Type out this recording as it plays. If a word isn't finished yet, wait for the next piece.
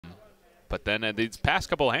But then these past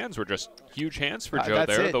couple of hands were just huge hands for Joe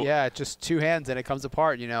that's there. It. Yeah, just 2 hands and it comes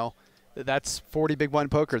apart. You know, that's 40 big blind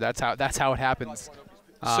poker. That's how it happens.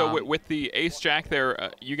 So with the ace-jack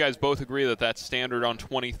there, you guys both agree that that's standard on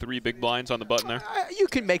 23 big blinds on the button there? You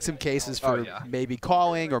can make some cases for maybe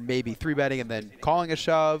calling or maybe 3-betting and then calling a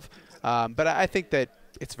shove. But I think that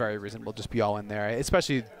it's very reasonable just be all in there,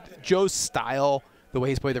 especially Joe's style. The way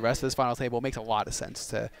he's played the rest of this final table makes a lot of sense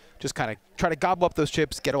to just kind of try to gobble up those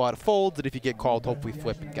chips, get a lot of folds, and if you get called, hopefully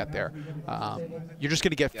flip and get there. You're just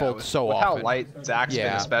going to get folds so with often. How light Zach's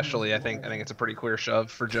been, especially, I think it's a pretty clear shove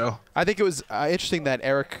for Joe. I think it was interesting that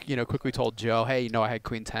Eric, quickly told Joe, hey, I had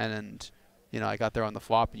Queen 10 and, I got there on the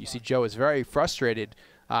flop. And you see Joe is very frustrated.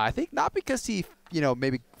 I think not because he,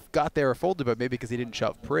 maybe got there or folded, but maybe because he didn't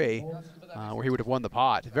shove pre, where he would have won the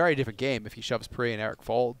pot. Very different game if he shoves pre and Eric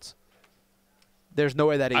folds. There's no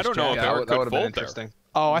way that I don't know if Eric could fold interesting. There.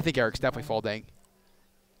 Oh, I think Eric's definitely folding.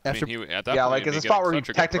 After, at that point, like it's a spot where he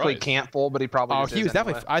technically can't fold, but he probably. Oh, he was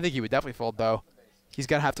definitely. I think he would definitely fold though. He's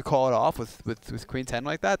gonna have to call it off with Queen 10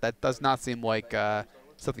 like that. That does not seem like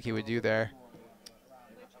something he would do there.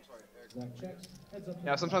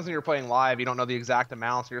 Yeah, sometimes when you're playing live, you don't know the exact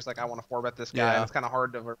amounts. You're just like, I want to 4-bet this guy. And it's kind of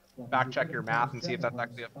hard to back check your math and see if that's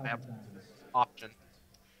actually an option.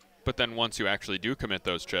 But then once you actually do commit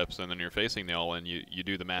those chips and then you're facing the all-in, you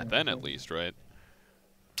do the math then at least, right?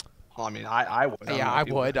 Well, I mean, I would. Yeah, I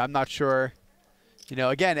would. I'm not sure.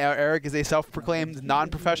 Again, Eric is a self-proclaimed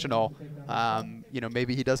non-professional.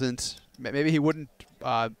 Maybe he doesn't. Maybe he wouldn't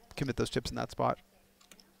commit those chips in that spot.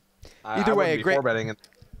 Either way,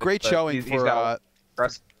 great showing for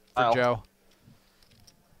Joe.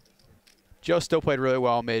 Joe still played really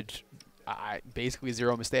well, made basically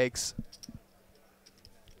 0 mistakes.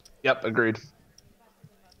 Yep, agreed.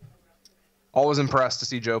 Always impressed to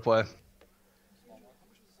see Joe play.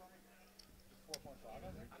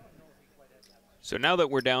 So now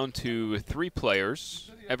that we're down to 3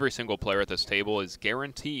 players, every single player at this table is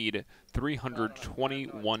guaranteed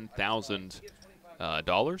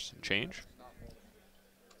 $321,000 and change.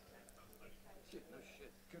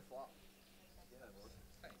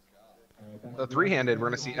 The 3-handed, we're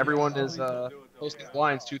going to see everyone is posting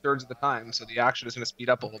blinds 2/3 of the time, so the action is going to speed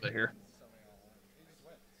up a little bit here.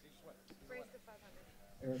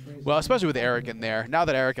 Well, especially with Eric in there. Now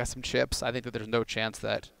that Eric has some chips, I think that there's no chance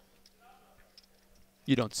that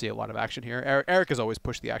you don't see a lot of action here. Eric has always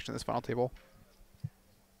pushed the action in this final table.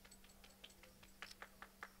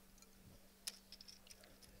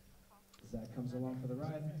 Zach comes along for the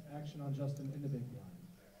ride. Action on Justin in the big blind.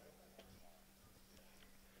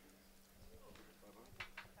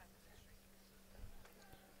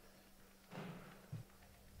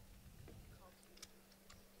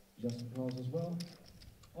 Justin calls as well.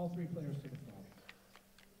 All 3 players to the flop.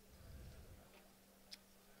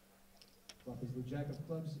 Flop is the Jack of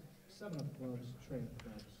clubs, 7 of clubs, trade of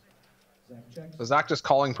clubs. Zach checks. So Zach just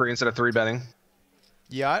calling pre instead of 3-betting.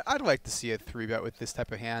 Yeah, I'd like to see a 3-bet with this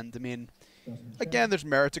type of hand. I mean, again, there's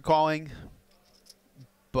merit to calling,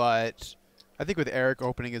 but I think with Eric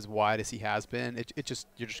opening as wide as he has been, you're just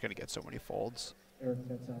going to get so many folds. Eric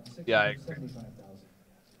bets out 6 yeah, I agree. 75,000.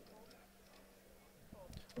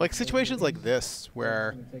 Like situations like this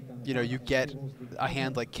where, you get a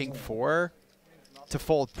hand like King 4 to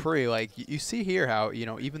fold pre. Like you see here how,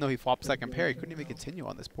 even though he flopped second pair, he couldn't even continue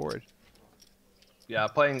on this board. Yeah,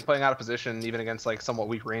 playing out of position, even against like somewhat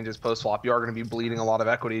weak ranges post flop, you are going to be bleeding a lot of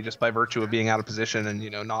equity just by virtue of being out of position and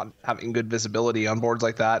not having good visibility on boards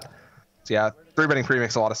like that. So yeah, 3-betting pre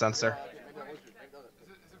makes a lot of sense there.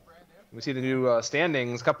 We see the new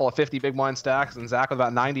standings, a couple of 50 big blind stacks, and Zach with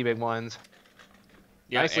about 90 big blinds.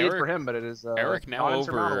 Yeah, nice lead for him, but it is Eric now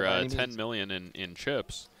over 10 million in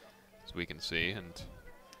chips, as we can see, and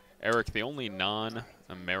Eric, the only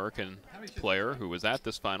non-American player who was at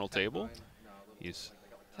this final table. He's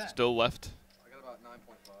still left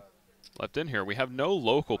in here. We have no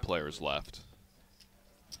local players left.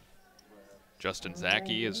 Justin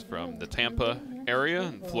Zaki is from the Tampa area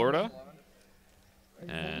in Florida,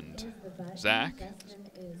 and Zach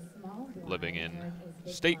living in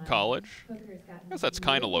State College. I guess that's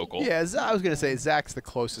kind of local. Yeah, I was going to say Zach's the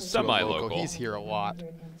closest semi-local. To a local. He's here a lot.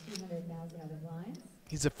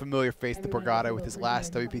 He's a familiar face to Borgata with his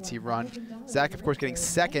last WPT run. Zach, of course, getting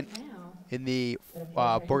second in the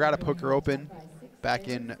Borgata Poker Open back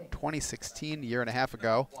in 2016, a year and a half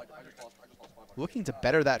ago. Looking to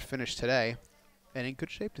better that finish today, and in good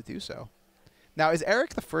shape to do so. Now, is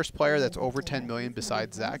Eric the first player that's over 10 million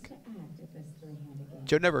besides Zach?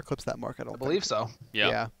 Joe never eclipsed that mark, I believe so.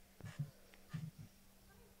 Yeah.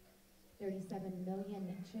 37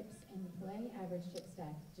 million chips in play, average chip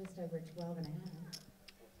stack just over 12.5.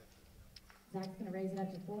 Zach's going to raise it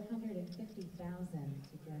up to 450,000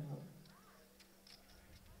 to go.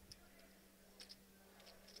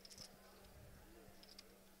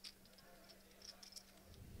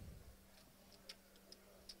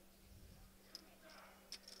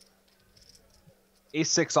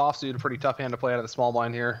 Ace-6 offsuit, a pretty tough hand to play out of the small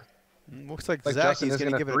blind here. Looks like Zach Justin is is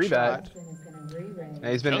going to gonna give it a 3-bet. shot.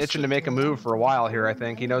 Yeah, he's been itching to make a move for a while here, I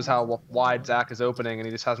think. He knows how wide Zach is opening, and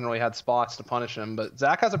he just hasn't really had spots to punish him. But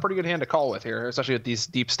Zach has a pretty good hand to call with here, especially with these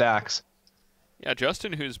deep stacks. Yeah,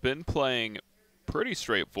 Justin, who's been playing pretty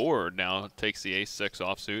straightforward, now takes the ace-6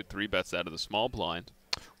 offsuit, 3-bets out of the small blind.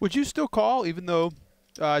 Would you still call, even though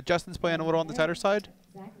Justin's playing a little on the tighter side?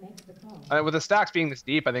 With the stacks being this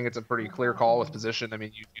deep, I think it's a pretty clear call with position. I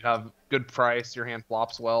mean, you have good price, your hand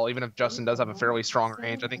flops well. Even if Justin does have a fairly strong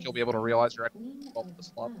range, I think you'll be able to realize your equity with this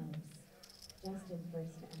flop.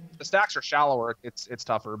 The stacks are shallower, it's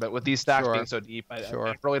tougher, but with these stacks being so deep,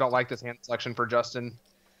 I really don't like this hand selection for Justin.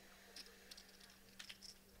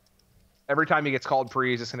 Every time he gets called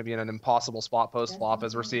pre, he's just going to be in an impossible spot post flop,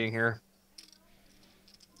 as we're seeing here.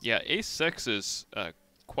 Yeah, ace-6 is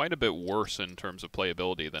quite a bit worse in terms of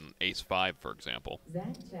playability than ace-5, for example.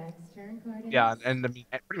 Yeah, and I mean,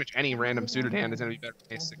 pretty much any random suited hand is going to be better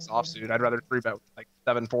than ace-6 offsuit. I'd rather 3-bet with like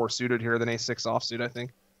 7-4 suited here than ace-6 offsuit, I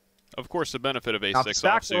think. Of course, the benefit of ace-6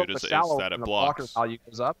 offsuit is that it blocks. Value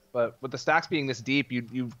goes up, but with the stacks being this deep,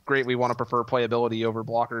 you greatly want to prefer playability over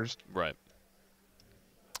blockers. Right.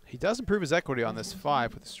 He does improve his equity on this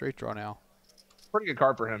 5 with a straight draw now. Pretty good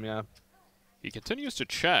card for him, yeah. He continues to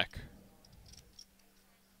check.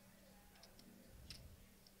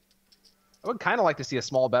 I would kind of like to see a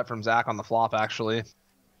small bet from Zach on the flop, actually.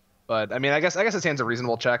 But I mean, I guess his hand's a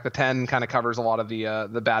reasonable check. The 10 kind of covers a lot of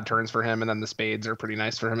the bad turns for him, and then the spades are pretty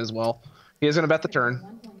nice for him as well. He is going to bet the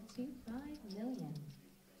turn.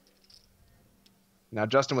 Now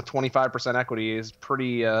Justin with 25% equity is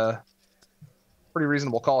pretty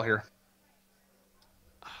reasonable call here.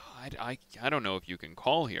 I don't know if you can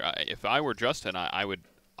call here. If I were Justin, I would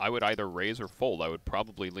either raise or fold. I would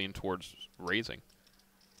probably lean towards raising.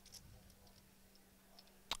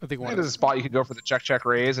 I think there's a spot you could go for the check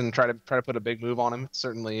raise and try to put a big move on him.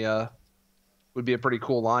 Certainly would be a pretty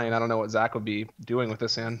cool line. I don't know what Zach would be doing with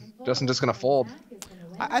this hand. Justin's just gonna fold.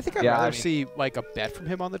 I think I'd rather see like a bet from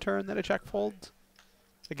him on the turn than a check fold.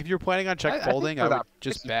 Like if you're planning on check folding, I would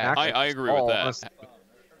just bet. I agree with that.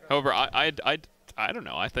 However, I don't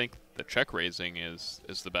know. I think the check raising is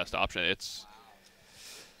the best option. It's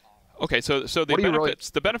okay. So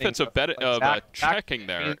the benefits of checking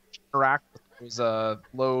there. Interact with those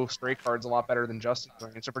low straight cards a lot better than Justin.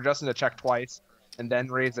 So for Justin to check twice and then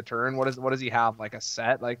raise the turn, what does he have? Like a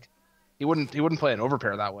set? Like he wouldn't play an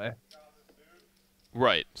overpair that way.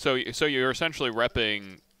 Right. So you're essentially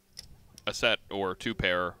repping a set or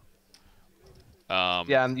 2-pair.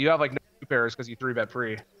 Yeah, and you have like no 2 pairs because you 3-bet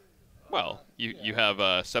pre. Well, you have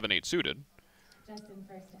 7-8 suited. Justin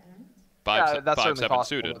first to act. 5-7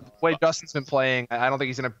 suited. The way Justin's been playing, I don't think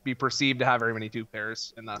he's going to be perceived to have very many 2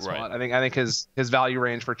 pairs in that spot. I think his value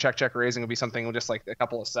range for check raising would be something with just like a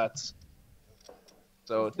couple of sets.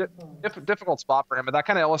 So difficult spot for him, but that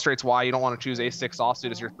kind of illustrates why you don't want to choose ace-6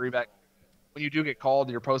 offsuit as your 3-bet. When you do get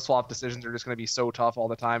called, your post-flop decisions are just going to be so tough all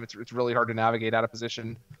the time. It's really hard to navigate out of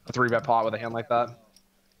position a 3-bet pot with a hand like that.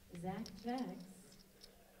 Zach checks.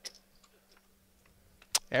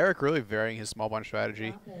 Eric really varying his small blind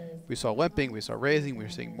strategy. We saw limping, we saw raising, we're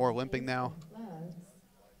seeing more limping now.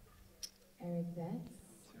 Eric bets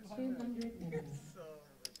 200 minutes.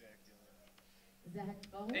 Zach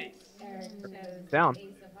folds. Eric shows Down. ace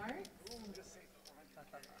of hearts.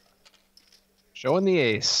 Showing the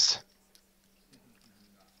ace.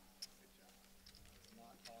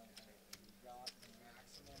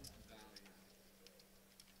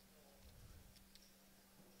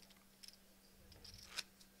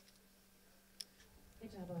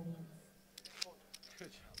 Good job, audience.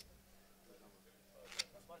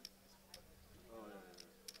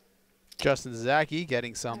 Justin Zaki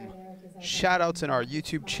getting some shout outs in our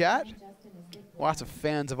YouTube chat. Lots of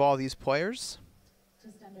fans of all these players.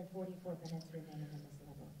 Just under 44 minutes remaining on this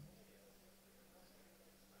level.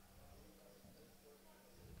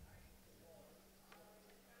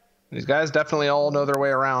 These guys definitely all know their way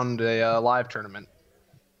around a live tournament.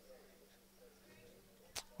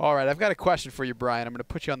 All right, I've got a question for you, Brian. I'm going to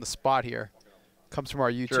put you on the spot here. Comes from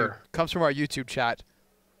our YouTube. Sure. Comes from our YouTube chat.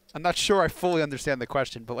 I'm not sure I fully understand the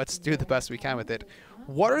question, but let's do the best we can with it.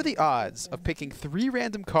 What are the odds of picking 3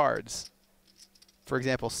 random cards, for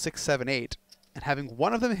example, 6, 7, 8, and having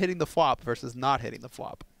one of them hitting the flop versus not hitting the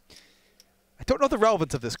flop? I don't know the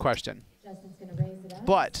relevance of this question, Justin's gonna raise it up.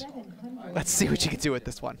 but 700. let's see what you can do with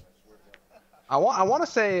this one. I want to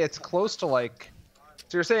say it's close to like.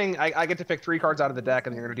 So you're saying I get to pick 3 cards out of the deck,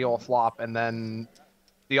 and you're gonna deal a flop, and then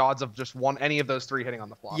the odds of just any of those 3 hitting on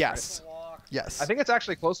the flop. Yes. Right? Yes. I think it's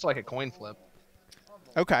actually close to like a coin flip.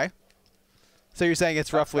 Okay. So you're saying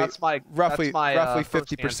it's roughly roughly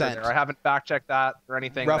 50%. I haven't fact checked that or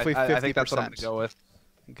anything. Roughly 50%. I think that's what I'm gonna go with.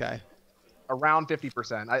 Okay. Around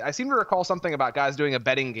 50%. I seem to recall something about guys doing a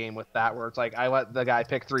betting game with that, where it's like I let the guy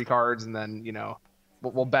pick 3 cards, and then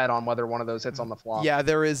we'll bet on whether one of those hits on the flop. Yeah,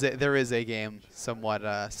 there is a game somewhat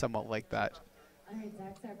like that.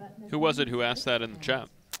 Who was it who asked that in the chat?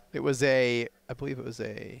 It was I believe it was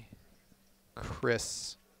a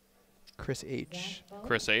Chris H.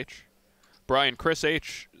 Chris H. Brian, Chris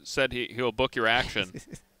H. said he'll book your action.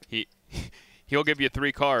 He'll give you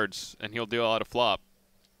 3 cards and he'll deal out a flop.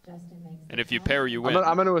 And if you pair, you win.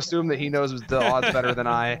 I'm going to assume that he knows the odds better than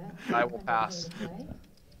I. I will pass.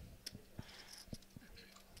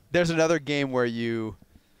 There's another game where you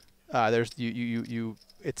allow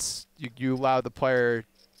the player,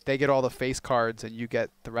 they get all the face cards and you get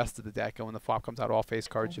the rest of the deck, and when the flop comes out all face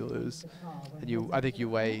cards, you lose. And I think you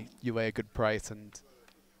lay a good price, and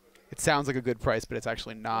it sounds like a good price, but it's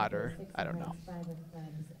actually not, or I don't know.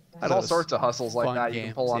 There's all sorts of hustles like that you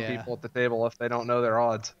can pull on yeah. people at the table if they don't know their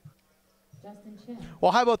odds.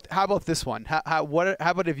 Well, how about this one? How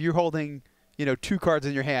about if you're holding 2 cards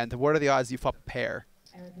in your hand? What are the odds you flop a pair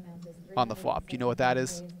on the flop? Do you know what that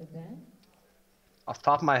is? Off the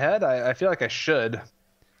top of my head, I feel like I should.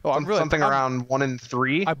 Oh, Something around 1 in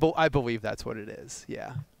 3. I believe that's what it is.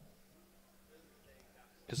 Yeah.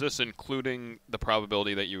 Is this including the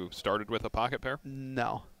probability that you started with a pocket pair?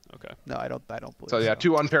 No. Okay. No, I don't believe so. Yeah,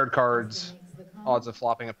 2 unpaired cards, odds of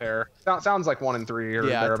flopping a pair. Sounds like 1 in 3 or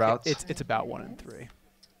thereabouts. It's about 1 in 3.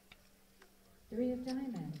 3 of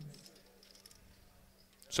diamonds.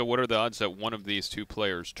 So what are the odds that one of these 2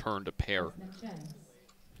 players turned a pair?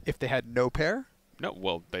 If they had no pair? No,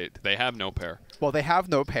 well, they have no pair. Well, they have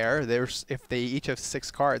no pair. If they each have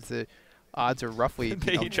 6 cards, the odds are roughly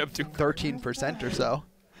each have 2 13% or so.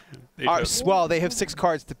 Well, they have 6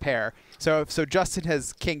 cards to pair. So Justin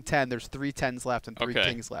has king 10. There's 3 10s left and 3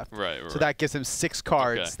 kings left. Right. So that gives him 6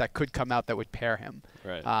 cards that could come out that would pair him.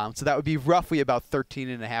 Right. So that would be roughly about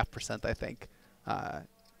 13.5%, I think,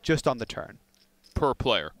 just on the turn. Per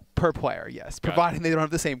player. Per player, yes, providing they don't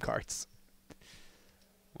have the same cards.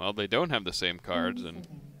 Well, they don't have the same cards, and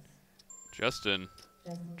Justin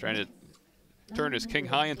trying to turn his king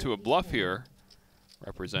high into a bluff here.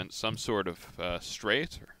 Represents some sort of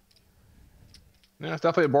straight. Yeah, it's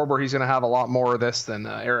definitely a board where he's going to have a lot more of this than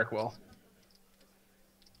Eric will.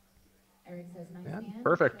 Eric says nice Yeah, hand.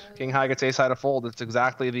 perfect. King high gets ace high to fold. It's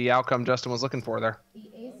exactly the outcome Justin was looking for there. The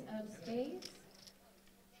ace of spades.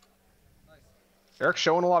 Eric's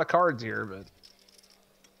showing a lot of cards here, but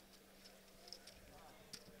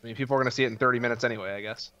I mean, people are going to see it in 30 minutes anyway, I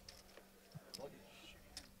guess.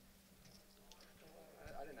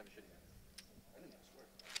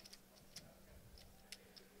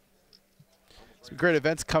 Some great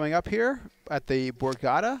events coming up here at the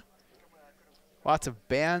Borgata. Lots of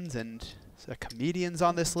bands and comedians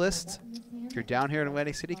on this list. If you're down here in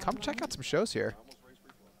Atlantic City, come check out some shows here.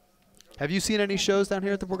 Have you seen any shows down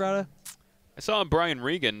here at the Borgata? I saw Brian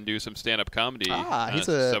Regan do some stand-up comedy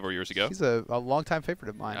several years ago. He's a longtime favorite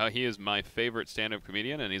of mine. He is my favorite stand-up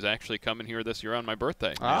comedian, and he's actually coming here this year on my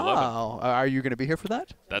birthday. Oh, I love it. Are you going to be here for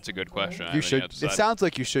that? That's a good question. You should. It sounds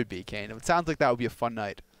like you should be, Kane. It sounds like that would be a fun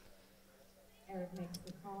night. Eric makes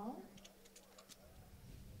the call.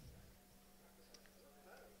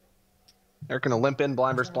 Eric going to limp in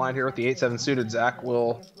blind versus blind here with the 8-7 suited. Zach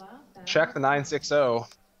will check the 9-6-0.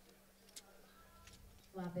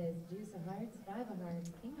 Flop is deuce of hearts, 5 of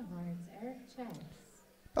hearts, king of hearts. Eric checks.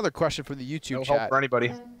 Another question from the YouTube No chat. help for anybody.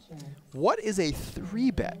 Jack checks. What is a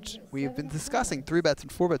 3-bet? We have been discussing 3-bets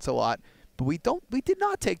and 4-bets a lot, but we did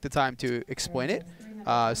not take the time to explain it.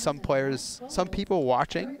 Some people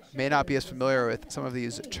watching may not be as familiar with some of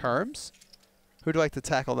these terms. Who'd like to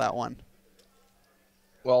tackle that one?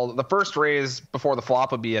 Well, the first raise before the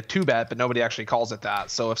flop would be a 2-bet, but nobody actually calls it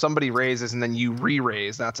that. So if somebody raises and then you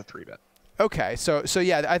re-raise, that's a 3-bet. Okay, so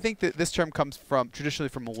yeah, I think that this term comes traditionally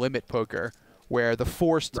from limit poker, where the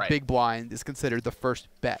forced big blind is considered the first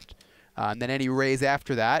bet. And then any raise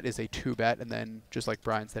after that is a 2-bet, and then just like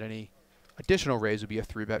Brian said, any additional raise would be a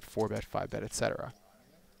 3-bet, 4-bet, 5-bet, etc.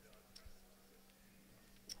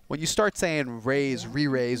 When you start saying raise,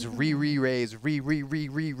 re-raise, re-re-raise,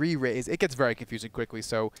 re-re-re-re-re-raise, it gets very confusing quickly,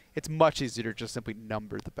 so it's much easier to just simply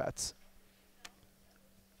number the bets.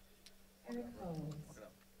 Eric folds.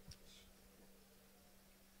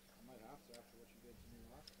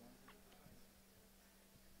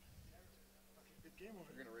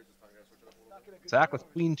 Zach with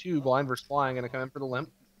queen 2, blind versus flying, going to come in for the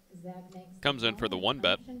limp. Comes in for the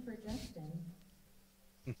 1-bet.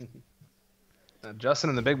 Justin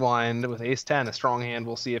in the big blind with ace 10, a strong hand.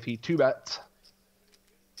 We'll see if he 2-bets.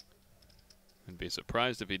 I'd be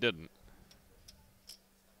surprised if he didn't.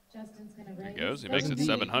 Justin's gonna There he raise goes. He makes it Indeed.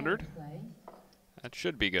 700. That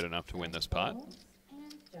should be good enough to win this pot.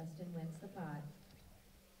 And Justin wins the pot.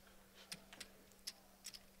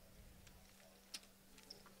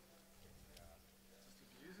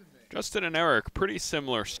 Justin and Eric, pretty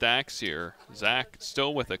similar stacks here. Zach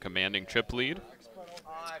still with a commanding chip lead.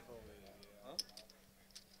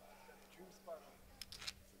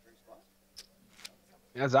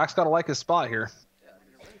 Yeah, Zach's got to like his spot here.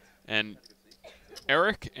 And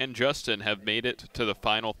Eric and Justin have made it to the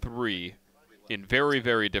final 3 in very,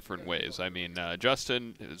 very different ways. I mean,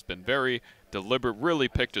 Justin has been very deliberate, really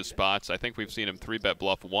picked his spots. I think we've seen him 3-bet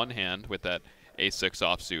bluff one hand with that a6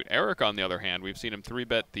 offsuit. Eric, on the other hand, we've seen him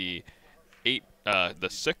 3-bet the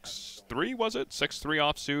 6-3, was it? 6-3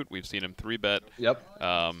 offsuit. We've seen him 3-bet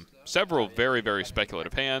several very, very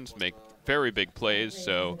speculative hands, make very big plays.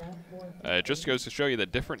 So it just goes to show you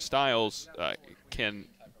that different styles can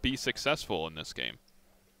be successful in this game.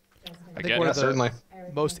 I think one of the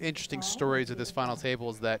most interesting stories of this final table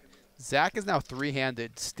is that Zach is now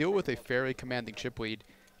 3-handed, still with a fairly commanding chip lead,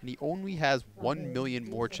 and he only has 1 million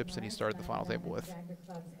more chips than he started the final table with.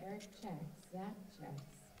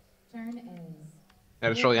 And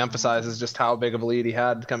it really emphasizes just how big of a lead he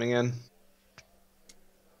had coming in.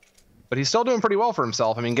 But he's still doing pretty well for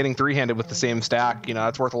himself. I mean, getting 3-handed with the same stack, you know,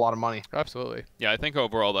 that's worth a lot of money. Absolutely. Yeah, I think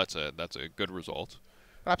overall that's a good result.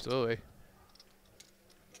 Absolutely.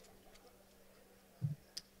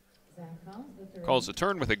 Calls the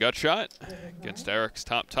turn with a gut shot against Eric's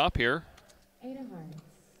top here. 8 of hearts.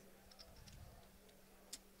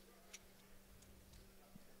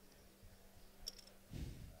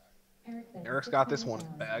 Eric's got this one in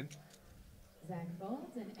the bag. Zach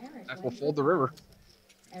folds and Eric Zach will fold the river.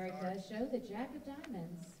 Eric does show the Jack of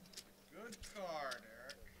Diamonds. Good card,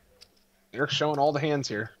 Eric. Eric's showing all the hands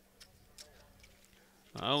here.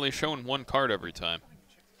 Only showing one card every time.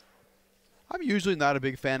 I'm usually not a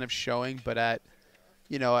big fan of showing, but at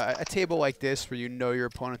a table like this where you know your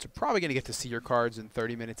opponents are probably going to get to see your cards in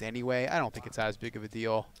 30 minutes anyway, I don't think it's as big of a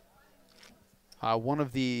deal.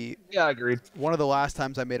 Yeah, agreed. One of the last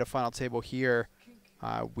times I made a final table here,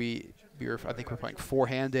 I think we were playing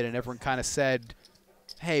 4-handed, and everyone kind of said,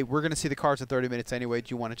 hey, we're going to see the cards in 30 minutes anyway. Do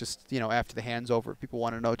you want to just, after the hand's over, if people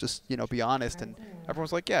want to know, just, be honest. And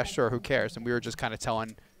everyone's like, yeah, sure, who cares? And we were just kind of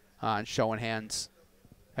telling and showing hands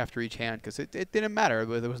after each hand because it didn't matter.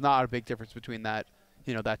 There was not a big difference between that,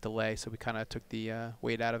 that delay. So we kind of took the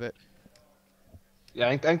weight out of it. Yeah,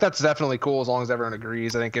 I think that's definitely cool as long as everyone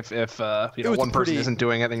agrees. I think if one person isn't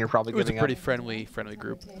doing it, then you're probably giving up. It was a pretty friendly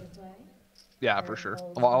group. Yeah, for sure.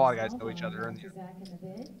 A lot of guys know each other. And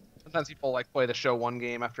sometimes people play the show one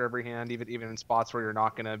game after every hand, even in spots where you're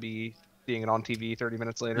not going to be seeing it on TV 30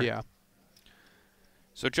 minutes later. Yeah.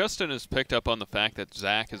 So Justin has picked up on the fact that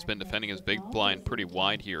Zach has been defending his big blind pretty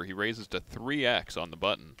wide here. He raises to 3x on the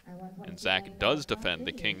button, and Zach does defend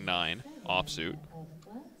the King-9 offsuit.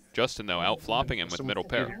 Justin, though, out-flopping him with middle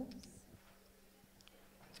pair.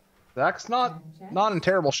 Zach's not in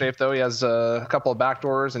terrible shape, though. He has a couple of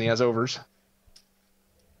backdoors, and he has overs.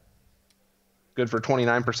 Good for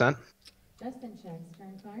 29%. Justin checks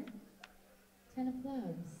turn card. 10 of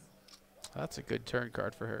clubs. That's a good turn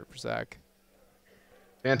card for Zach.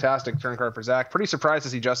 Fantastic turn card for Zach. Pretty surprised to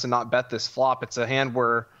see Justin not bet this flop. It's a hand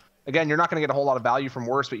where, again, you're not going to get a whole lot of value from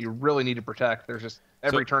worse, but you really need to protect. There's just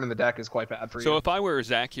every turn in the deck is quite bad for you. So if I were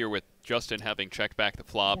Zach here with Justin having checked back the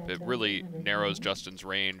flop, it really narrows Justin's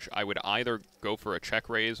range. I would either go for a check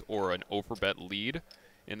raise or an overbet lead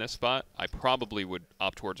in this spot. I probably would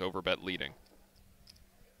opt towards overbet leading.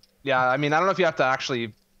 Yeah, I mean, I don't know if you have to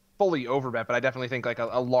actually fully overbet, but I definitely think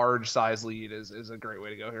a large size lead is a great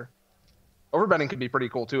way to go here. Overbetting can be pretty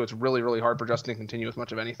cool too. It's really, really hard for Justin to continue with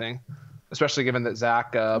much of anything, especially given that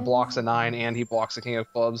Zach blocks a 9 and he blocks the king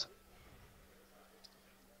of clubs.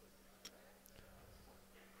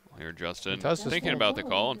 Well, here Justin thinking about the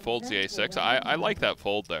call and folds the a6. I like that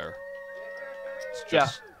fold there. It's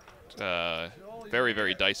just very,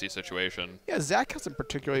 very dicey situation. Yeah, Zach hasn't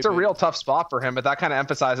particularly. It's a real tough spot for him, but that kind of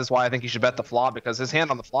emphasizes why I think he should bet the flop, because his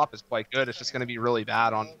hand on the flop is quite good. It's just going to be really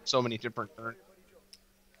bad on so many different turns.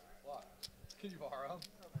 Can you borrow?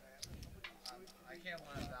 I can't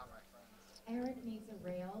let it out, my friends. Eric needs a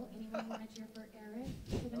rail. Anyone want to cheer for Eric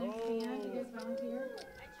for the next hand? You guys volunteer?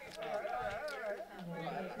 Let's go. Sorry.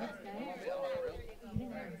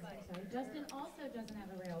 Justin also doesn't have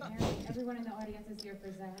a rail. Apparently Everyone in the audience is here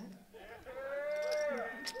for Zach.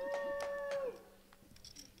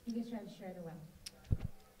 You can try to share the wealth.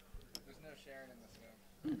 There's no sharing in this room.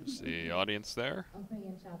 There's the audience there. I'll put you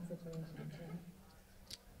in chop situation.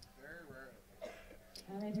 Very rare.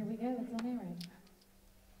 All right, here we go. It's on Eric.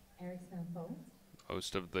 Eric's gonna fold.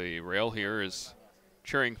 Most of the rail here is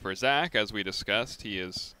cheering for Zach, as we discussed. He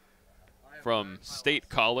is from State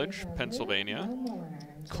College, Pennsylvania.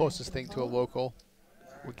 Closest thing to a local.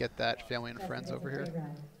 We get that, family and friends over here.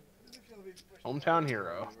 Hometown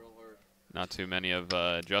hero. Not too many of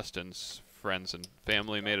Justin's friends and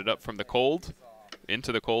family made it up from the cold,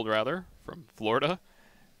 into the cold rather, from Florida.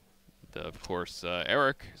 And, of course,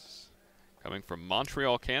 Eric is coming from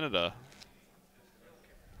Montreal, Canada.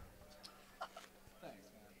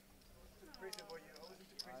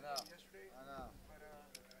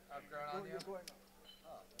 I've grown on you. Oh, that's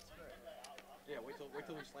great. Yeah, wait till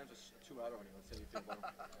he slams us 2 out on you. Let's see how you feel about him.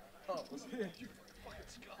 Oh, let's see.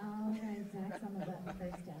 All right, Zach's on the button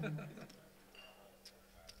first down.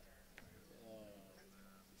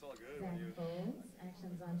 It's all good. Zach folds.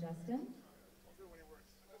 Actions on Justin.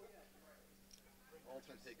 All it's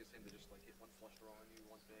gonna take is him to just like hit one flush draw on you,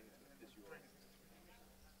 one thing, and it piss you off.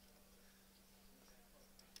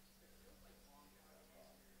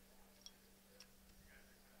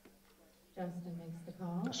 Justin makes the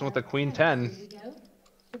call. Justin with the queen 10. Here we go.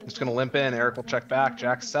 Just gonna limp in. Eric will check back.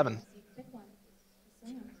 Jack 7. Pick one.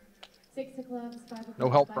 Six of clubs, 5 of clubs. No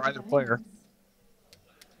help 5 for of either player.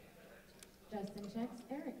 diamonds. Justin checks.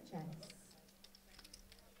 Eric checks.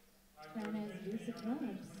 Turn is use of clubs.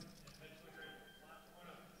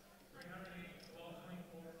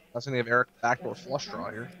 That's gonna give Eric backdoor flush draw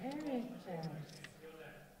here. Eric checks.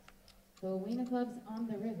 Queen of clubs on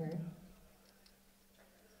the river.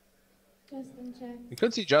 Justin checks. You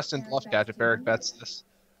could see Justin bluff catch if Eric bets this.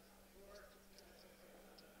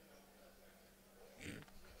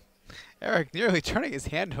 Eric nearly turning his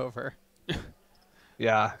hand over.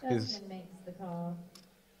 Yeah, he's Justin makes the call.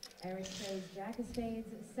 Eric shows Jack of spades,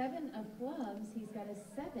 7 of clubs. He's got a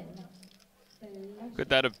 7. Could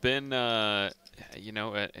that have been, you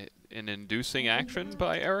know, an inducing action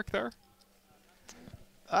by Eric there?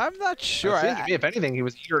 I'm not sure. It seemed to me, if anything, he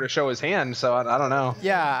was eager to show his hand, so I don't know.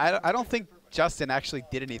 Yeah, I don't think Justin actually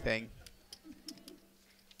did anything.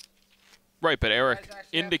 Right, but Eric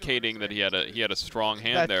indicating that he had a strong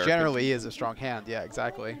hand That there. generally is a strong hand. Yeah,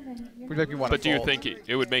 exactly. Would make me want to But do you fold. think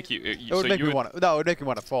it would make you? It would make me want to. No, it would make me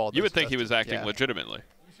want to fold. You would That's think he just- was acting yeah. legitimately.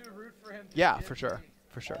 Yeah, for sure,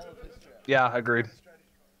 for sure. Yeah, agreed.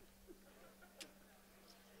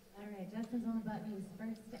 All right, Justin's on the button. He's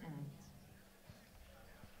first to act.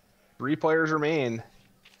 3 players remain.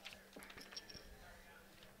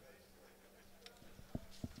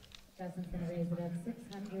 Justin's going to raise it up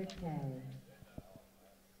 600K.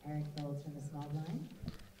 Eric folds from the small blind.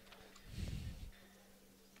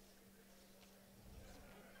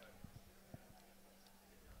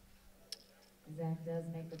 Zach does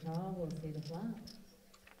make the call. We'll see the flop.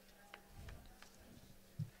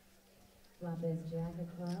 Flop is Jack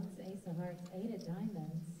of clubs, Ace of hearts, 8 of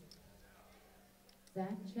diamonds.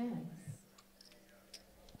 Zach checks.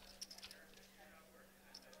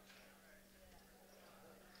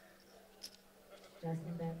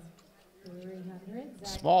 Justin bets 300. Zach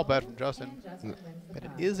Small bet folds, from Justin. and Justin wins the But it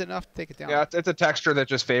pot. is enough to take it down. Yeah, it's a texture that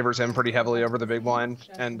just favors him pretty heavily over the big blind,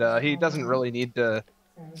 and he doesn't really need to.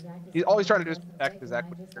 Sorry, Zach is He's all he's trying to do is Justin's protect big his blind,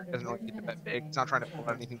 equity. just He under doesn't really 3 need to minutes bet big. for He's not trying to Zach. pull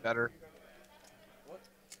out anything better.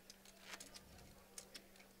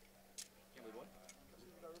 Can't believe what?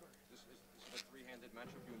 This is the 3-handed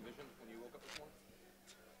matchup you envisioned when you woke up this morning?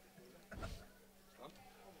 Huh?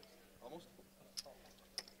 Almost?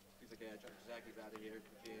 He's like, yeah, Zach is out of here.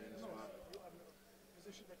 You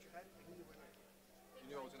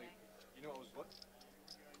knew I was gonna. You knew I was what?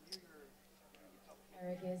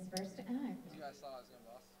 Eric is first to act. You guys saw his game,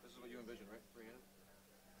 boss. This is what you envisioned, right? 3-handed?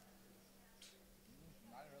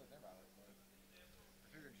 I didn't really think about it, but I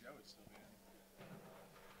figured Joe would still be in.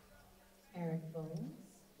 Eric folds.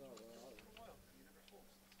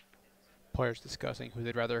 Players discussing who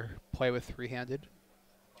they'd rather play with 3-handed,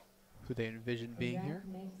 who they envision being Zach here.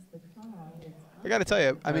 makes the call. It's I got to tell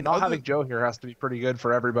you, I mean, not other- having Joe here has to be pretty good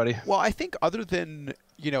for everybody. well, I think other than,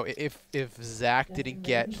 you know, if Zach didn't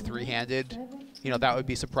get Justin 3-handed, seven. you know, that would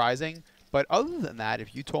be surprising. But other than that,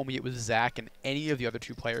 if you told me it was Zach and any of the other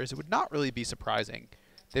 2 players, it would not really be surprising.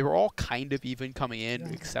 They were all kind of even coming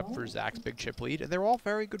in, except for Zach's big chip lead, and they're all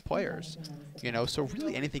very good players. You know, so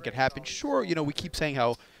really anything could happen. Sure, you know, we keep saying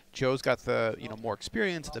how Joe's got the, you know, more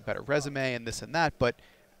experience, the better resume, and this and that, but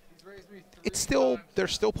it's still, they're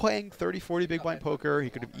still playing 30-40 big blind poker. He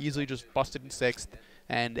could have easily just busted in 6th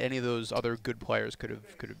and any of those other good players could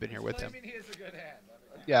have been here with him.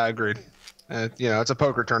 Yeah, agreed. You know, it's a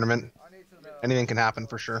poker tournament. Anything can happen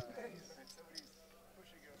for sure.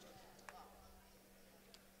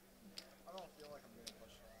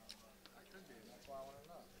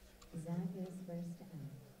 Zach is first to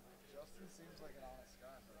end. Justin seems like an honest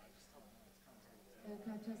guy, but I just don't know. It's kind of hard. The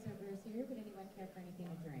cocktail server is here. Would anyone care for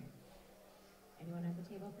anything to drink? Anyone at the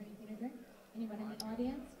table for anything to drink? Anyone in the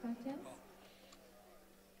audience? Cocktails?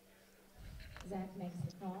 Zach makes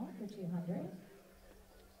the call for 200.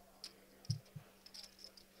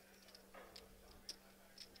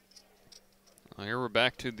 Well, here we're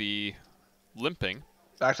back to the limping.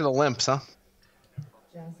 Back to the limps, huh?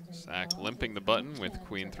 Zach limping the button with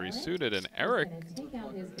Queen 3 suited, and Eric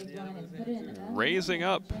raising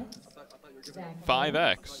up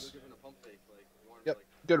 5x. Yep,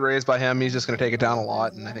 good raise by him. He's just going to take it down a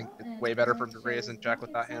lot, and I think it's way better for him to raise and check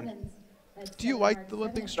with that hand. Do you like the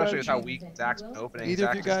limping strategy? Especially with how weak Zach's been opening. Either Zach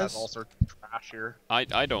of you just guys? has all sorts of trash here.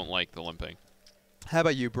 I don't like the limping. How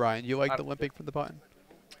about you, Brian? You like the limping from the button?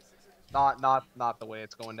 Not the way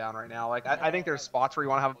it's going down right now. Like I think there's spots where you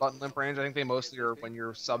want to have a button limp range. I think they mostly are when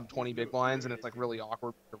you're sub 20 big blinds and it's like really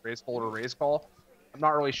awkward to raise fold or raise call. I'm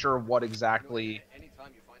not really sure what exactly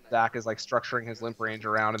Zach is like structuring his limp range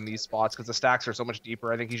around in these spots because the stacks are so much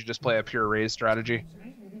deeper. I think he should just play a pure raise strategy.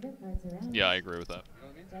 Yeah, I agree with that.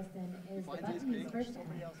 Justin is the button. He's first to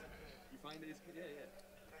end. You find ace king, yeah.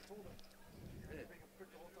 I told him.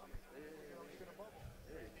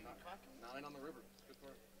 Nine on the river. Good for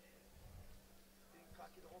him. Being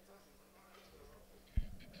cocky the whole time.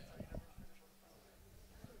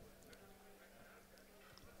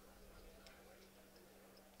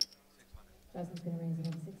 Justin's going to raise it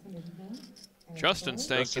up 600. Justin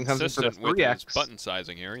staying Justin comes in for the consistent with his 3x. button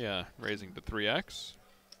sizing here. Yeah, raising to 3x.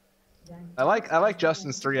 I like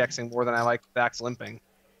Justin's 3xing more than I like Zach's limping.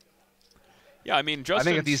 Yeah, I mean, I Justin.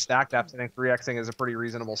 think at these stack depths, I think 3xing is a pretty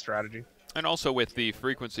reasonable strategy. And also with the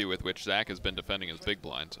frequency with which Zach has been defending his big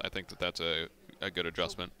blinds, I think that that's a good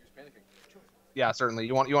adjustment. Yeah, certainly.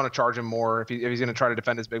 You want to charge him more if he's going to try to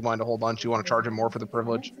defend his big blind a whole bunch. You want to charge him more for the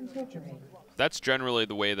privilege. That's generally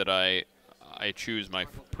the way that I choose my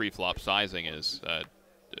pre-flop sizing is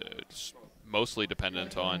it's mostly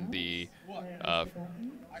dependent on the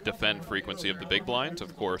defend frequency of the big blinds.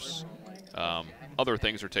 Of course, other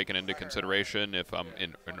things are taken into consideration if I'm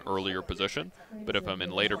in an earlier position, but if I'm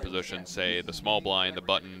in later position, say the small blind, the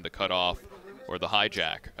button, the cutoff, or the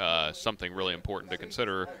hijack, something really important to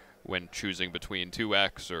consider when choosing between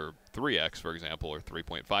 2x or 3x, for example, or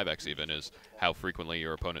 3.5x even, is how frequently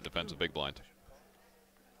your opponent defends a big blind.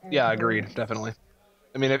 Yeah, agreed. Definitely.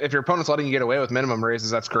 I mean, if your opponent's letting you get away with minimum raises,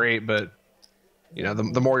 that's great, but you know,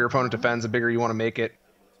 the more your opponent defends, the bigger you want to make it.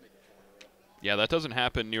 Yeah, that doesn't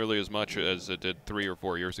happen nearly as much as it did 3 or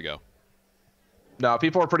 4 years ago. No,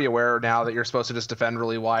 people are pretty aware now that you're supposed to just defend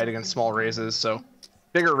really wide against small raises, so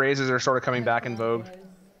bigger raises are sort of coming back in vogue.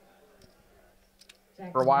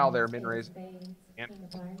 For a while there, min raise. Zach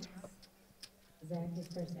is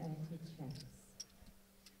first to end. He checks.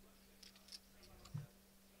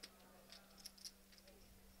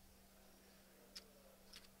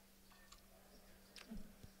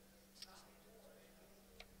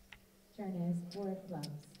 Turn is 4 of clubs.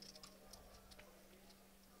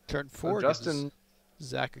 Turn 4. So Justin,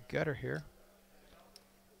 Zach a gutter here.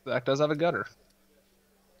 Zach does have a gutter.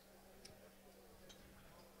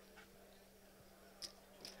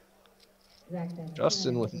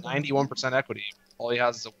 Justin with 91% equity. All he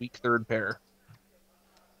has is a weak third pair.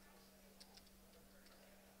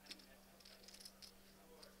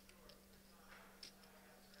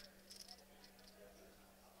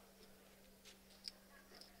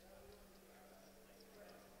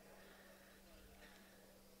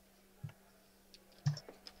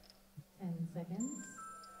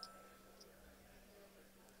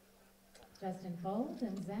 Justin folds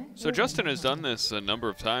and Zach. So Justin has done this a number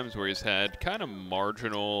of times where he's had kind of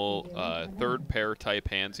marginal third pair type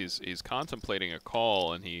hands. He's contemplating a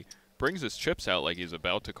call and he brings his chips out like he's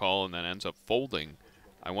about to call and then ends up folding.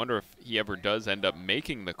 I wonder if he ever does end up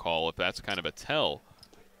making the call, if that's kind of a tell.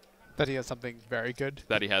 That he has something very good?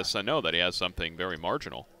 That he has, no, that he has something very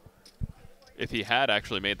marginal. If he had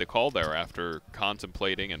actually made the call there after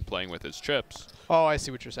contemplating and playing with his chips. Oh, I see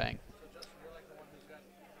what you're saying.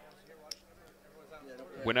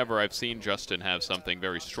 Whenever I've seen Justin have something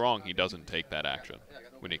very strong, he doesn't take that action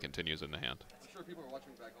when he continues in the hand.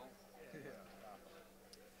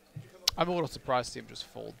 I'm a little surprised to see him just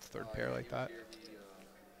fold third pair like that.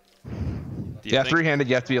 Yeah, three-handed,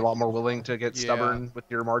 you have to be a lot more willing to get stubborn with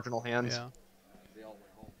your marginal hands. Yeah.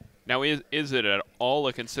 Now, is it at all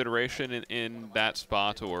a consideration in that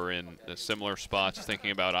spot or in similar spots,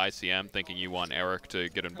 thinking about ICM, thinking you want Eric to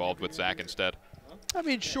get involved with Zach instead? I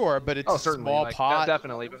mean, sure, but it's a certainly, small like, pot.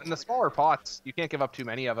 Definitely, but in the smaller pots, you can't give up too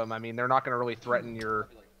many of them. I mean, they're not going to really threaten your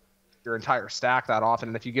entire stack that often,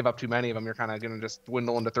 and if you give up too many of them, you're kind of going to just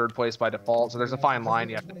dwindle into third place by default. So there's a fine line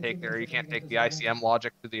you have to take there. You can't take the ICM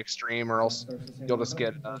logic to the extreme, or else you'll just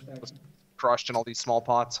get crushed in all these small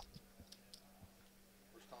pots.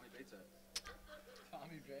 Where's Tommy Bates at?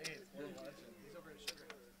 Tommy Bates, what a legend. He's over at Sugar.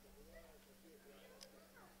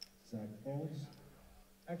 Zach folds.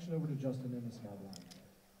 Action over to Justin in the small blind.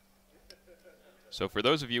 So for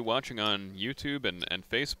those of you watching on YouTube and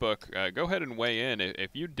Facebook, go ahead and weigh in.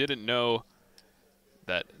 If you didn't know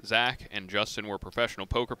that Zach and Justin were professional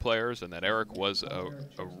poker players and that Eric was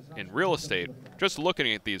in real estate, just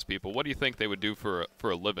looking at these people, what do you think they would do for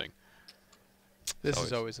a living? This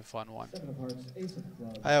is always a fun one. Seven of hearts, ace of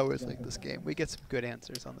clubs. I always like this game. We get some good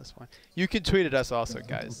answers on this one. You can tweet at us also,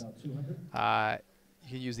 guys. You can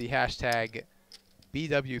use the hashtag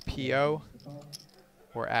BWPO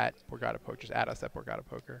or at Borgata Poker. Just add us at Borgata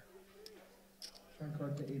Poker. Turn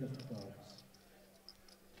card to 8 of clubs.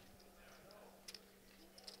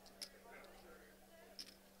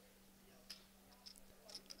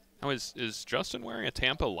 Now, is Justin wearing a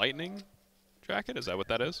Tampa Lightning jacket? Is that what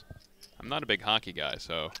that is? I'm not a big hockey guy,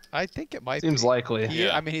 so I think it might Seems be. likely.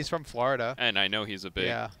 Yeah. I mean, he's from Florida. and I know he's a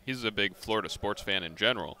big Florida sports fan in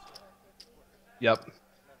general. Yep.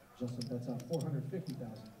 Justin bets out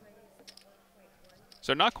 450,000.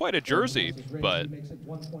 So not quite a jersey, but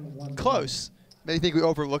Close. Maybe think we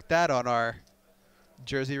overlooked that on our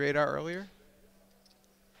jersey radar earlier?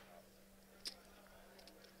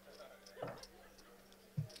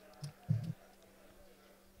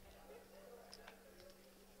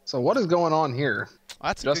 So what is going on here?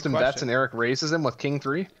 That's a Justin good bets question. and Eric raises him with king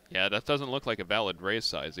 3? yeah, that doesn't look like a valid raise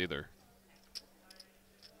size either.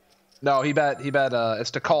 No, he bet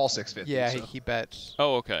it's to call 650. Yeah, so. he bets.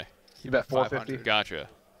 Oh, okay. He bet 450. Gotcha.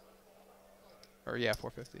 Or yeah,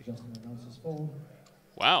 450. Justin announces fold,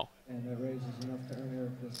 Wow. and that raises enough to earn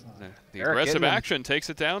Eric this high. The Eric aggressive getting him. action takes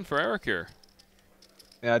it down for Eric here.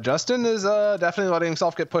 Yeah, Justin is definitely letting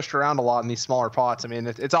himself get pushed around a lot in these smaller pots. I mean,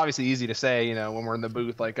 it's obviously easy to say, you know, when we're in the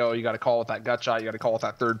booth, like, oh, you got to call with that gut shot, you got to call with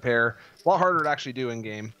that third pair. A lot harder to actually do in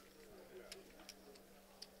game.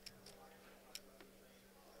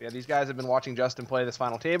 Yeah, these guys have been watching Justin play this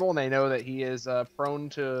final table, and they know that he is prone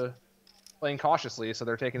to playing cautiously, so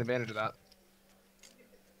they're taking advantage of that.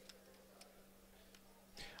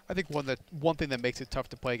 I think one thing that makes it tough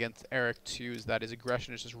to play against Eric too is that his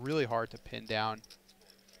aggression is just really hard to pin down.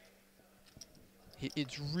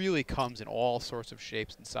 It really comes in all sorts of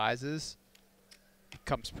shapes and sizes. It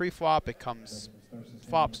comes pre-flop, it comes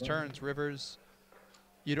flops, turns, rivers.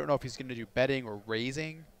 You don't know if he's going to do betting or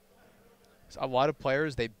raising. So a lot of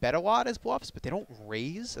players, they bet a lot as bluffs, but they don't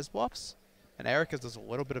raise as bluffs. And Eric does a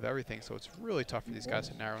little bit of everything, so it's really tough for these guys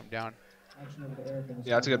to narrow him down. Action over to Eric in the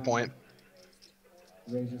Yeah, that's a small good point.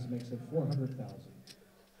 blind. Raises makes it 400,000.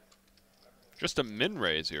 Just a min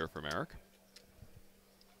raise here from Eric.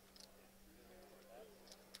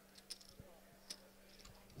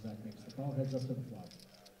 Zach makes the call, heads up to the flop.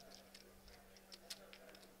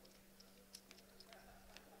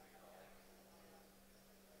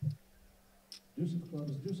 Deuce of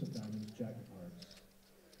clubs, deuce of diamonds, jack of hearts.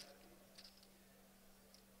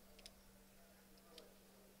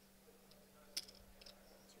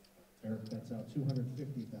 Eric bets out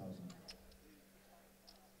 250,000.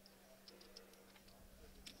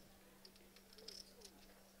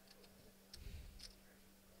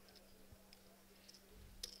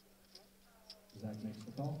 Zach makes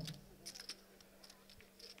the call.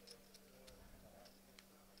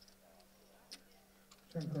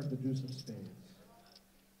 Turn card the deuce of spades.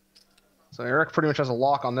 So Eric pretty much has a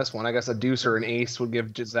lock on this one. I guess a deuce or an ace would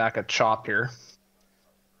give Zach a chop here.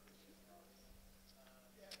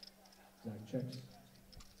 Zach checks.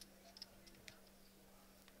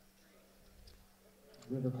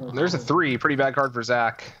 River card. And there's a 3, pretty bad card for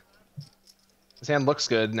Zach. His hand looks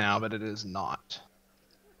good now, but it is not.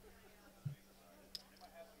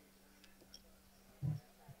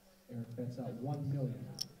 Eric bets out 1 million.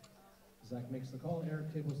 Zach makes the call.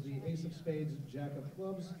 Eric tables the ace of spades, jack of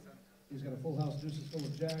clubs. He's got a full house, deuces full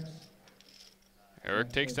of jacks.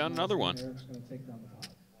 Eric takes down another one. Eric's going to take down the pot.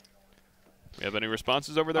 We have any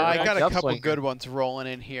responses over there? I Ryan? got a Yep, couple swing. good ones rolling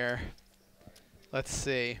in here. Let's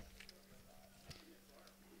see.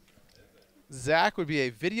 Zach would be a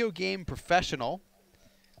video game professional.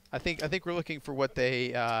 I think we're looking for what they,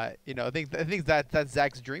 you know, I think that's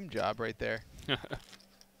Zach's dream job right there.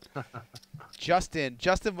 Justin.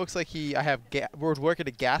 Justin looks like we're working at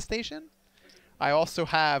a gas station. I also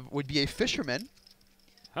would be a fisherman.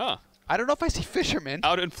 Huh. I don't know if I see fishermen.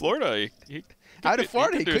 Out in Florida. He He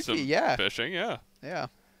do could some be, yeah. fishing, yeah. Yeah.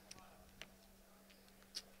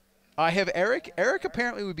 I have Eric. Eric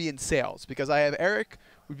apparently would be in sales because I have Eric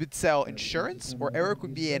would sell insurance, or Eric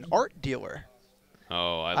would be an art dealer.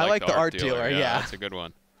 Oh, I like the art dealer, yeah. That's a good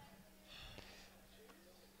one.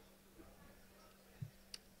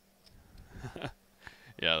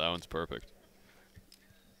 Yeah, that one's perfect.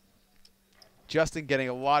 Justin getting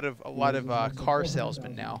a lot of car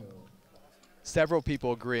salesmen now. Several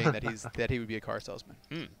people agreeing that he would be a car salesman.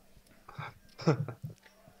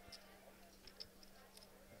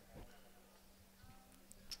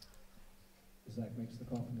 Zach makes the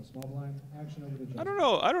call from the small blind. Action over to Justin. I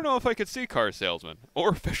don't know if I could see car salesmen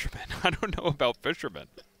or fishermen. I don't know about fishermen.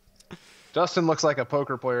 Justin looks like a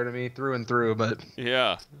poker player to me through and through, but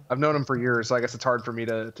yeah, I've known him for years, so I guess it's hard for me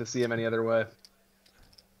to see him any other way.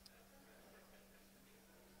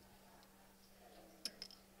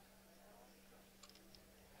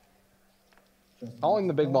 Calling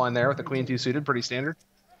the big blind there with the queen two suited, pretty standard.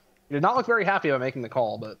 He did not look very happy about making the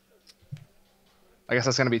call, but I guess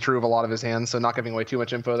that's going to be true of a lot of his hands, so not giving away too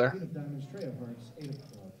much info there.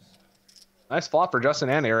 Nice flop for Justin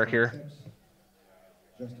and Eric here.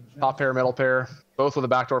 Top pair, middle pair, both with a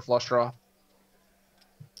backdoor flush draw.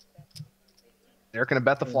 Eric going to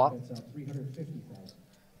bet the flop.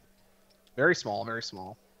 Very small, very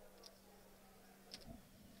small.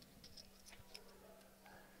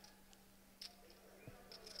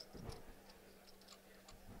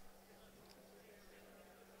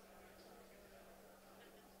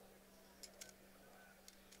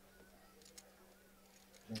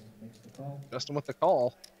 Justin with the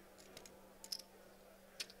call.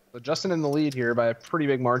 So Justin in the lead here by a pretty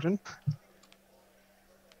big margin.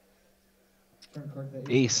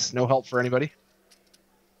 Ace, no help for anybody.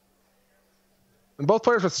 And both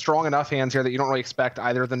players with strong enough hands here that you don't really expect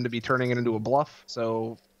either of them to be turning it into a bluff.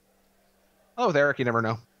 So, with Eric, you never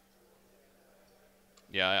know.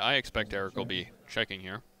 Yeah, I expect Eric will be checking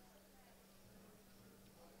here.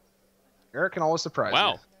 Eric can always surprise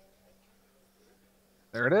you.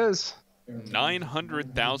 There it is.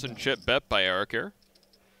 900,000 chip bet by Eric here.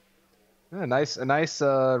 Yeah, a nice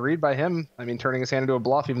read by him. I mean, turning his hand into a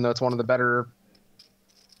bluff, even though it's one of the better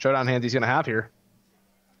showdown hands he's going to have here.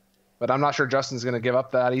 But I'm not sure Justin's going to give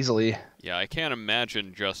up that easily. Yeah, I can't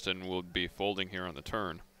imagine Justin will be folding here on the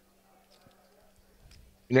turn.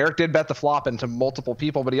 And Eric did bet the flop into multiple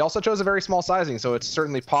people, but he also chose a very small sizing, so it's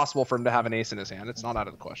certainly possible for him to have an ace in his hand. It's not out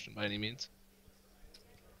of the question by any means.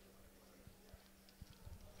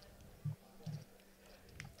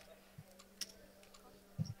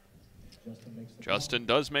 Justin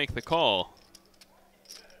does make the call.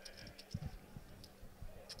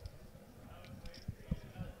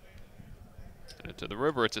 And to the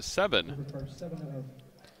river, it's a 7.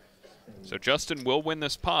 So Justin will win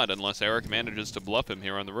this pot unless Eric manages to bluff him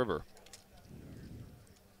here on the river.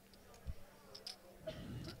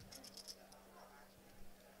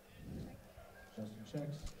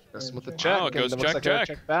 Justin with the check. Oh, it goes check, like check.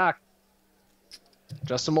 Check back.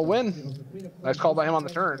 Justin will win. Nice call by him on the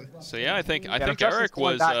turn. So yeah, I think Eric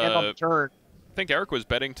was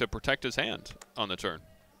betting to protect his hand on the turn.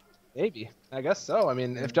 Maybe. I guess so. I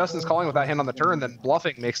mean, if Justin's calling with that hand on the turn, then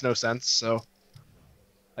bluffing makes no sense. So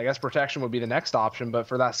I guess protection would be the next option, but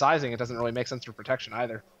for that sizing, it doesn't really make sense for protection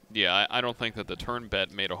either. Yeah, I don't think that the turn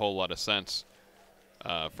bet made a whole lot of sense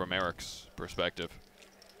from Eric's perspective.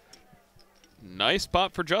 Nice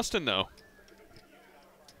pot for Justin, though.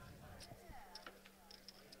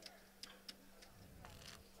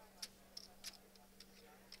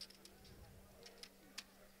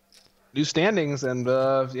 New standings, and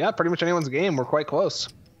yeah, pretty much anyone's game. We're quite close.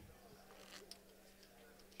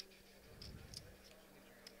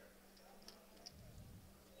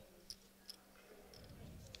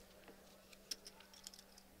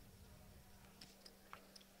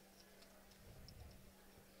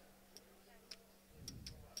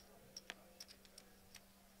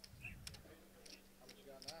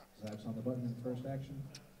 Zach's on the button in first action.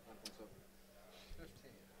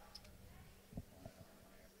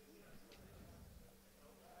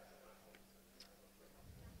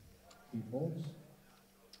 He folds.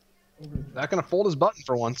 Not going to fold his button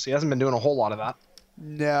for once. He hasn't been doing a whole lot of that.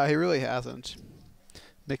 No, he really hasn't.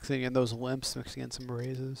 Mixing in those limps, mixing in some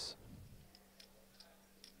raises.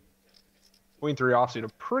 Queen 3 offsuit, a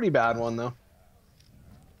pretty bad one, though.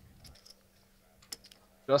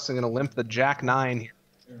 Justin going to limp the Jack 9 here.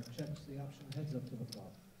 Eric checks the option, heads up to the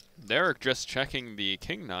flop. Derek just checking the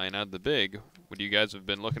King 9 out of the big. Would you guys have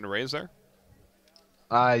been looking to raise there?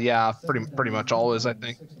 Yeah, pretty much always, I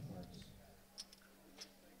think.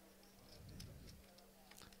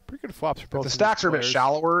 Pretty good flops for both. If the of these stacks are a bit players.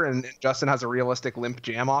 shallower and Justin has a realistic limp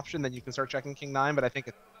jam option, then you can start checking king 9. But I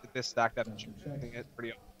think this stack that checking it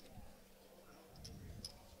pretty.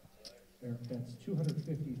 Eric bets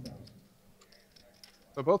 250,000.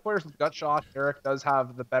 So both players with gut shot. Eric does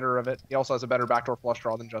have the better of it. He also has a better backdoor flush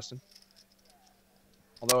draw than Justin.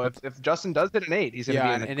 Although if Justin does hit an 8, he's going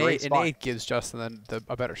to be in a great spot. An 8 gives Justin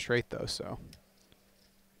a better straight though. So.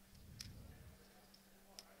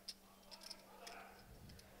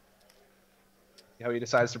 How he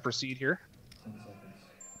decides to proceed here.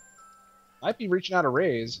 Might be reaching out a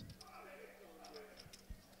raise.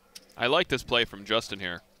 I like this play from Justin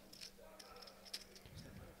here.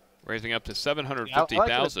 Raising up to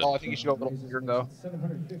 750,000. I think you should go a little bigger though.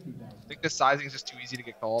 I think this sizing is just too easy to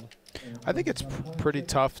get called. I think it's pretty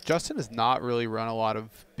tough. Justin has not really run a lot of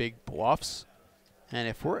big bluffs, and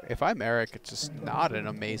if I'm Eric, it's just not an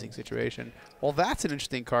amazing situation. Well, that's an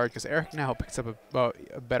interesting card because Eric now picks up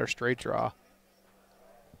a better straight draw.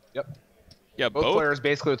 Yep. Yeah, both players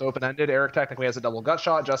basically with open-ended. Eric technically has a double gut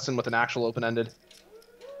shot. Justin with an actual open-ended.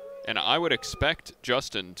 And I would expect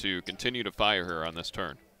Justin to continue to fire her on this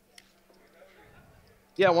turn.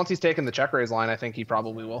 Yeah, once he's taken the check raise line, I think he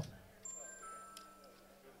probably will.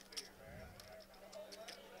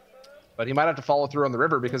 But he might have to follow through on the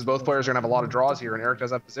river because both players are going to have a lot of draws here, and Eric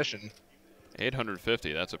does have position.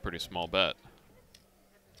 850, that's a pretty small bet.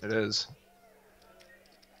 It is.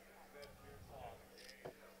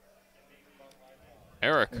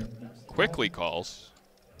 Eric quickly calls.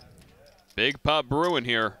 Big pot brewing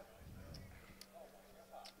here.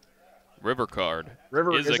 River card.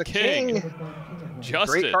 River is a king.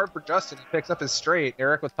 Justin. Great card for Justin. He picks up his straight.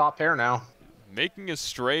 Eric with top pair now. Making his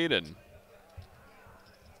straight, and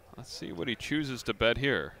let's see what he chooses to bet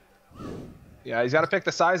here. Yeah, he's got to pick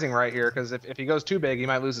the sizing right here because if he goes too big, he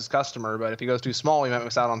might lose his customer. But if he goes too small, he might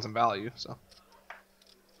miss out on some value. So,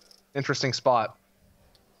 interesting spot.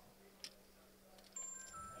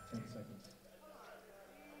 10 seconds.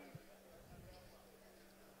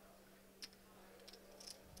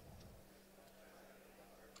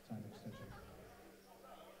 Time extension.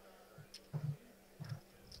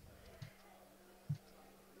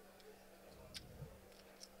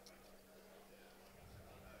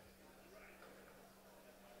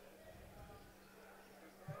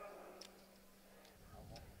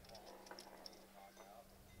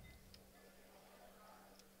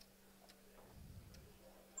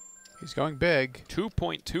 He's going big.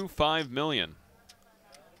 2.25 million.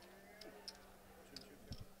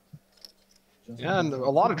 Yeah, and a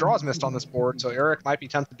lot of draws missed on this board, so Eric might be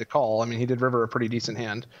tempted to call. I mean, he did river a pretty decent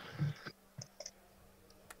hand.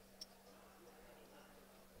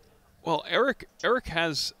 Well, Eric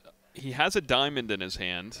has a diamond in his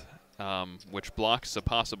hand, which blocks the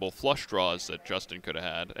possible flush draws that Justin could have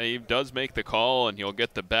had. And he does make the call, and he'll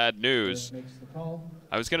get the bad news.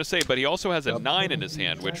 I was going to say, but he also has a 9 in his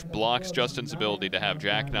hand, which blocks Justin's ability to have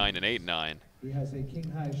Jack 9 and 8 9. He has a king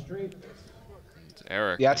high straight.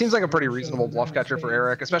 Eric. Yeah, it seems like a pretty reasonable bluff catcher for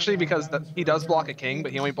Eric, especially because he does block a king,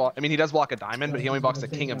 but he only block. I mean, he does block a diamond, but he only blocks the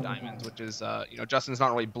king of diamonds, which is, you know, Justin's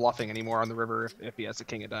not really bluffing anymore on the river if he has the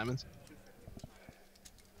king of diamonds.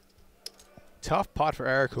 Tough pot for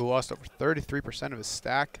Eric, who lost over 33% of his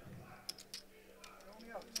stack.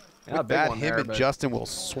 Yeah, With that, him and Justin will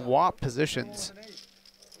swap positions.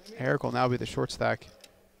 Eric will now be the short stack.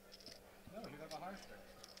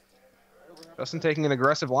 Justin taking an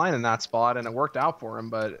aggressive line in that spot, and it worked out for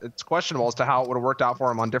him, but it's questionable as to how it would have worked out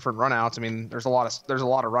for him on different runouts. I mean, there's a lot of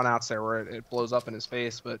runouts there where it blows up in his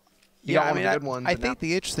face, but he got one of the good ones. I think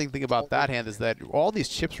the interesting thing about that hand is that all these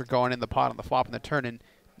chips were going in the pot on the flop and the turn, and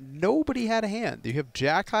nobody had a hand. You have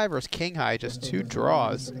Jack high versus King high, just 2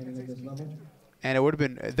 draws, and it would have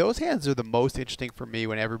been. Those hands are the most interesting for me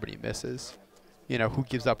when everybody misses. You know, who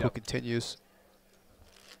gives up, who continues.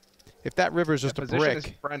 If that river is just a brick. Is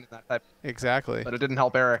friend in that type. Exactly. But it didn't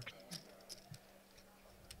help Eric.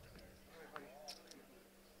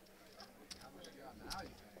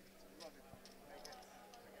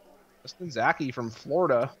 Justin Zaki from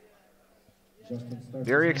Florida.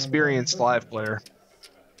 Very experienced live player.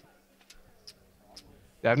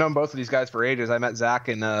 Yeah, I've known both of these guys for ages. I met Zach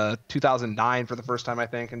in 2009 for the first time, I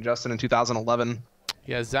think, and Justin in 2011.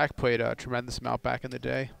 Yeah, Zach played a tremendous amount back in the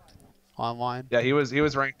day. Online. Yeah, he was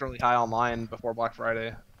ranked really high online before Black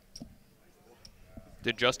Friday.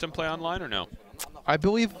 Did Justin play online or no? I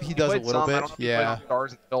believe he does a little bit. Yeah. He played on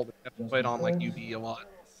Stars and Build, but he played on like UB a lot.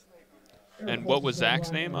 And what was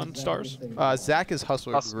Zach's name on Stars? Zach is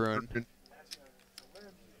Hustler Grun.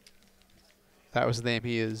 That was the name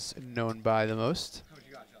he is known by the most.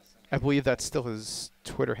 I believe that's still his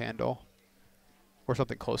Twitter handle, or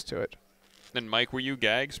something close to it. And Mike, were you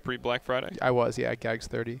Gags pre-Black Friday? I was, yeah,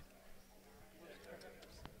 Gags30.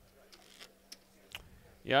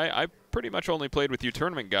 Yeah, I pretty much only played with you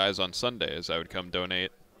tournament guys on Sundays. I would come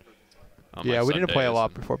donate. On Yeah, my we didn't play a Sundays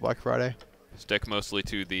lot and before Black Friday. Stick mostly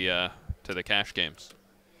to the cash games.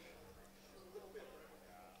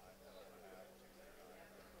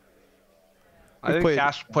 I think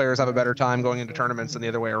cash players have a better time going into tournaments than the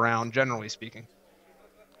other way around, generally speaking.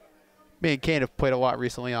 Me and Kane have played a lot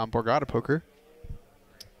recently on Borgata Poker.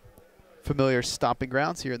 Familiar stomping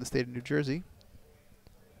grounds here in the state of New Jersey.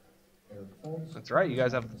 That's right. You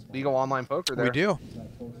guys have legal online poker there. We do.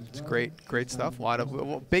 It's great stuff. A lot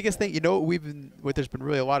of biggest thing, what there's been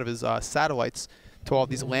really a lot of is satellites to all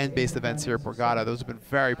these land-based events here at Borgata. Those have been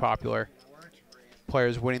very popular.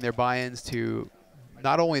 Players winning their buy-ins to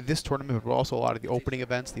not only this tournament, but also a lot of the opening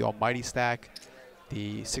events, the Almighty Stack,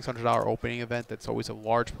 the $600 opening event. That's always a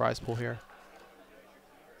large prize pool here.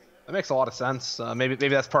 That makes a lot of sense. Maybe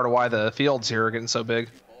that's part of why the fields here are getting so big.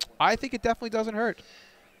 I think it definitely doesn't hurt.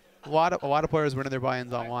 A lot of players winning their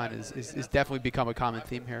buy-ins online is definitely become a common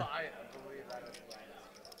theme here.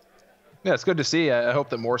 Yeah, it's good to see. I hope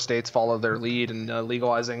that more states follow their lead in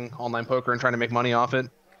legalizing online poker and trying to make money off it.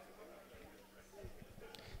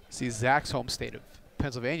 See Zach's home state of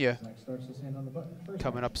Pennsylvania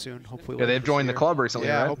coming up soon. Hopefully. Yeah, they've joined the club recently,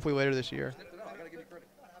 yeah, right? hopefully later this year.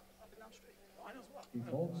 He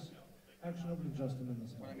folds. Action over to Justin in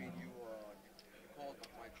this one. I mean, you called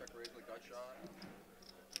my check raise the gut shot.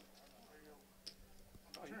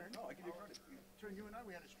 No, I give you credit. Turn, you and I,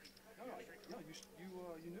 we had a streak. No,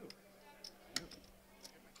 you knew.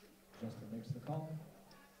 Justin makes the call.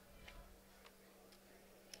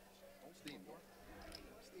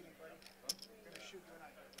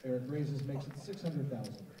 Eric raises, makes it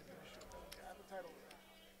 600,000.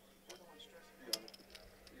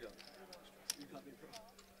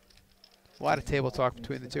 A lot of table talk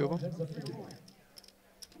between the two of them.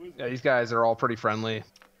 Yeah, these guys are all pretty friendly.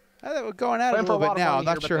 We're going at it a little bit now. I'm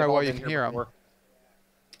not sure how well you can hear them.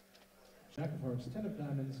 Jack of hearts, 10 of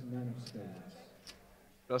diamonds, 9 of spades.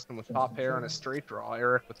 Justin with top pair and a straight draw.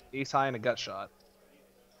 Eric with ace high and a gut shot.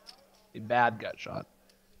 A bad gut shot.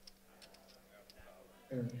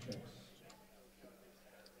 Eric checks.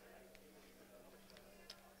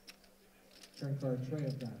 Turn card, tray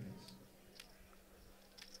of diamonds.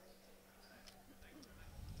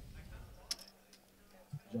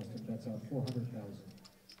 Justin bets out 400,000.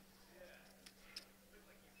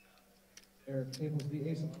 Eric tables the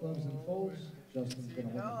ace of clubs and folds. Justin's gonna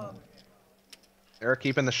let him know. Eric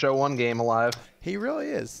keeping the show one game alive. He really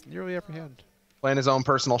is. Nearly every hand. Playing his own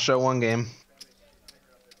personal show one game.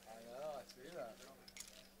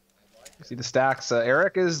 You see the stacks.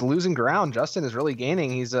 Eric is losing ground. Justin is really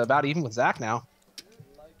gaining. He's about even with Zach now.